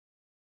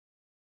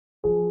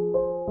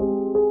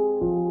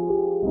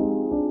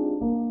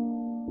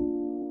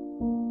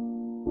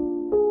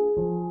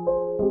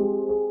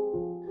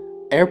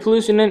Air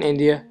pollution in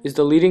India is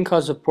the leading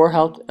cause of poor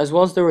health as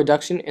well as the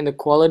reduction in the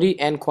quality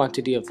and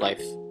quantity of life.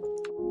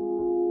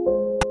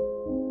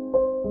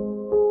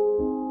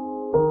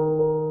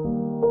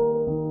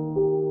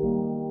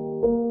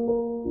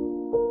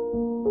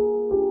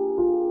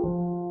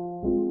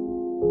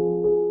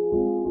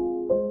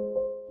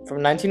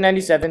 From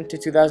 1997 to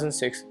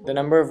 2006, the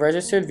number of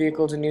registered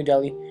vehicles in New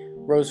Delhi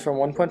rose from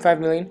 1.5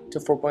 million to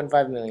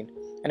 4.5 million,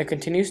 and it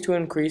continues to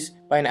increase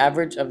by an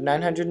average of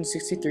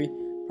 963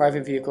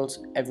 private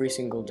vehicles every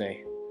single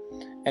day.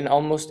 And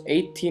almost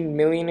 18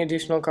 million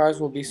additional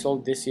cars will be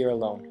sold this year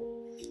alone.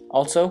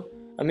 Also,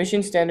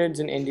 emission standards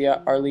in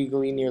India are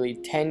legally nearly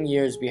 10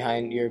 years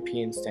behind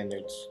European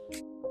standards.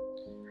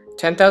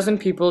 10,000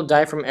 people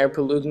die from air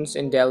pollutants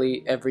in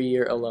Delhi every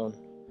year alone.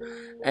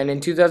 And in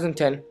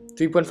 2010,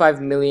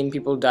 3.5 million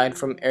people died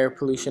from air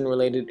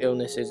pollution-related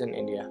illnesses in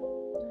India.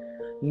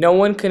 No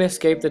one can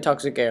escape the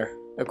toxic air,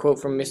 a quote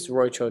from Ms.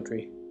 Roy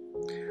Chaudhary.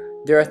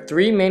 There are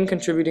three main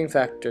contributing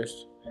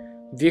factors: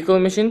 vehicle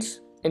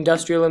emissions,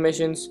 industrial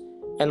emissions,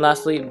 and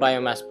lastly,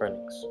 biomass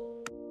burnings.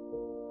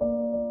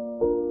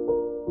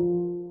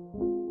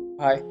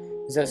 High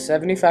is that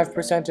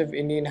 75% of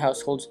Indian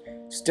households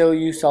still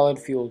use solid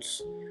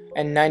fuels,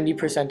 and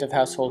 90% of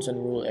households in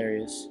rural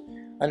areas.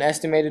 An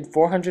estimated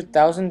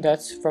 400,000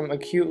 deaths from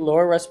acute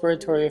lower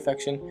respiratory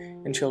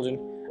infection in children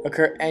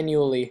occur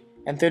annually,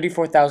 and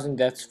 34,000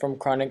 deaths from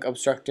chronic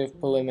obstructive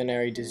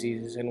pulmonary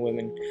diseases in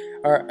women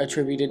are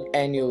attributed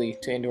annually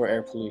to indoor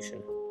air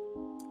pollution.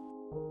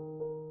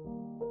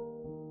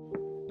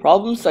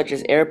 Problems such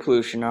as air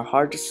pollution are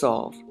hard to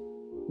solve,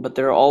 but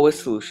there are always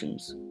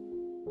solutions.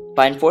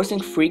 By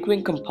enforcing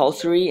frequent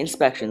compulsory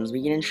inspections,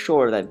 we can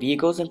ensure that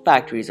vehicles and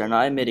factories are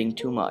not emitting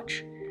too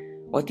much.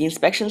 What the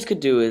inspections could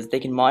do is they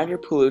can monitor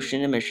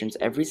pollution emissions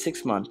every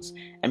 6 months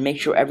and make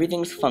sure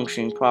everything is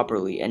functioning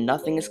properly and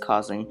nothing is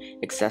causing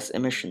excess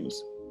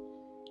emissions.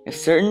 If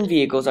certain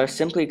vehicles are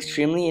simply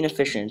extremely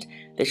inefficient,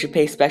 they should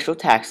pay special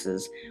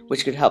taxes,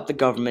 which could help the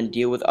government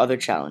deal with other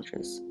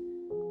challenges.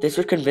 This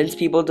would convince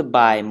people to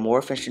buy more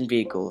efficient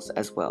vehicles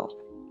as well.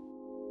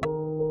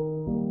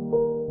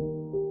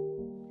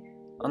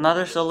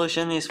 Another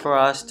solution is for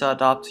us to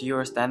adopt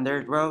Euro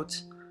standard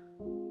roads,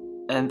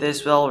 and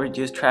this will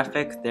reduce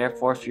traffic,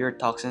 therefore fewer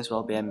toxins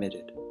will be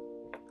emitted.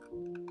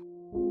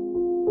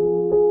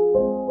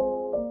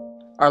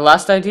 Our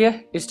last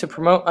idea is to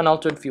promote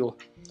unaltered fuel.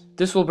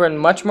 This will burn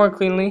much more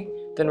cleanly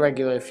than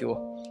regular fuel.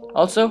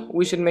 Also,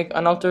 we should make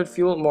unaltered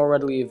fuel more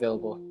readily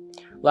available.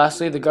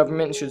 Lastly, the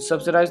government should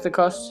subsidize the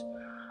costs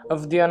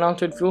of the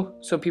unaltered fuel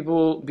so people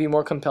will be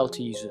more compelled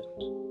to use it.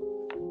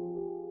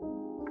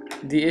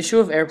 The issue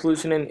of air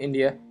pollution in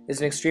India is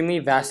an extremely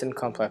vast and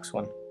complex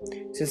one.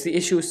 Since the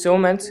issue is so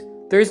immense,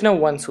 there is no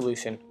one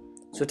solution.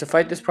 So to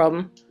fight this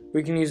problem,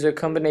 we can use a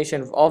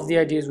combination of all of the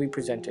ideas we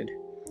presented.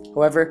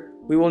 However,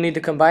 we will need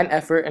to combine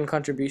effort and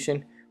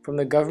contribution from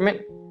the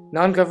government,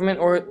 non-government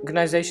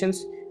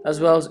organizations, as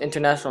well as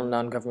international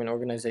non-government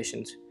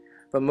organizations.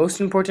 But most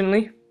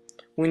importantly,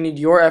 we need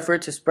your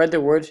effort to spread the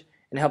word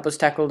and help us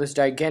tackle this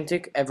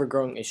gigantic,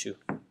 ever-growing issue.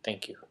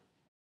 Thank you.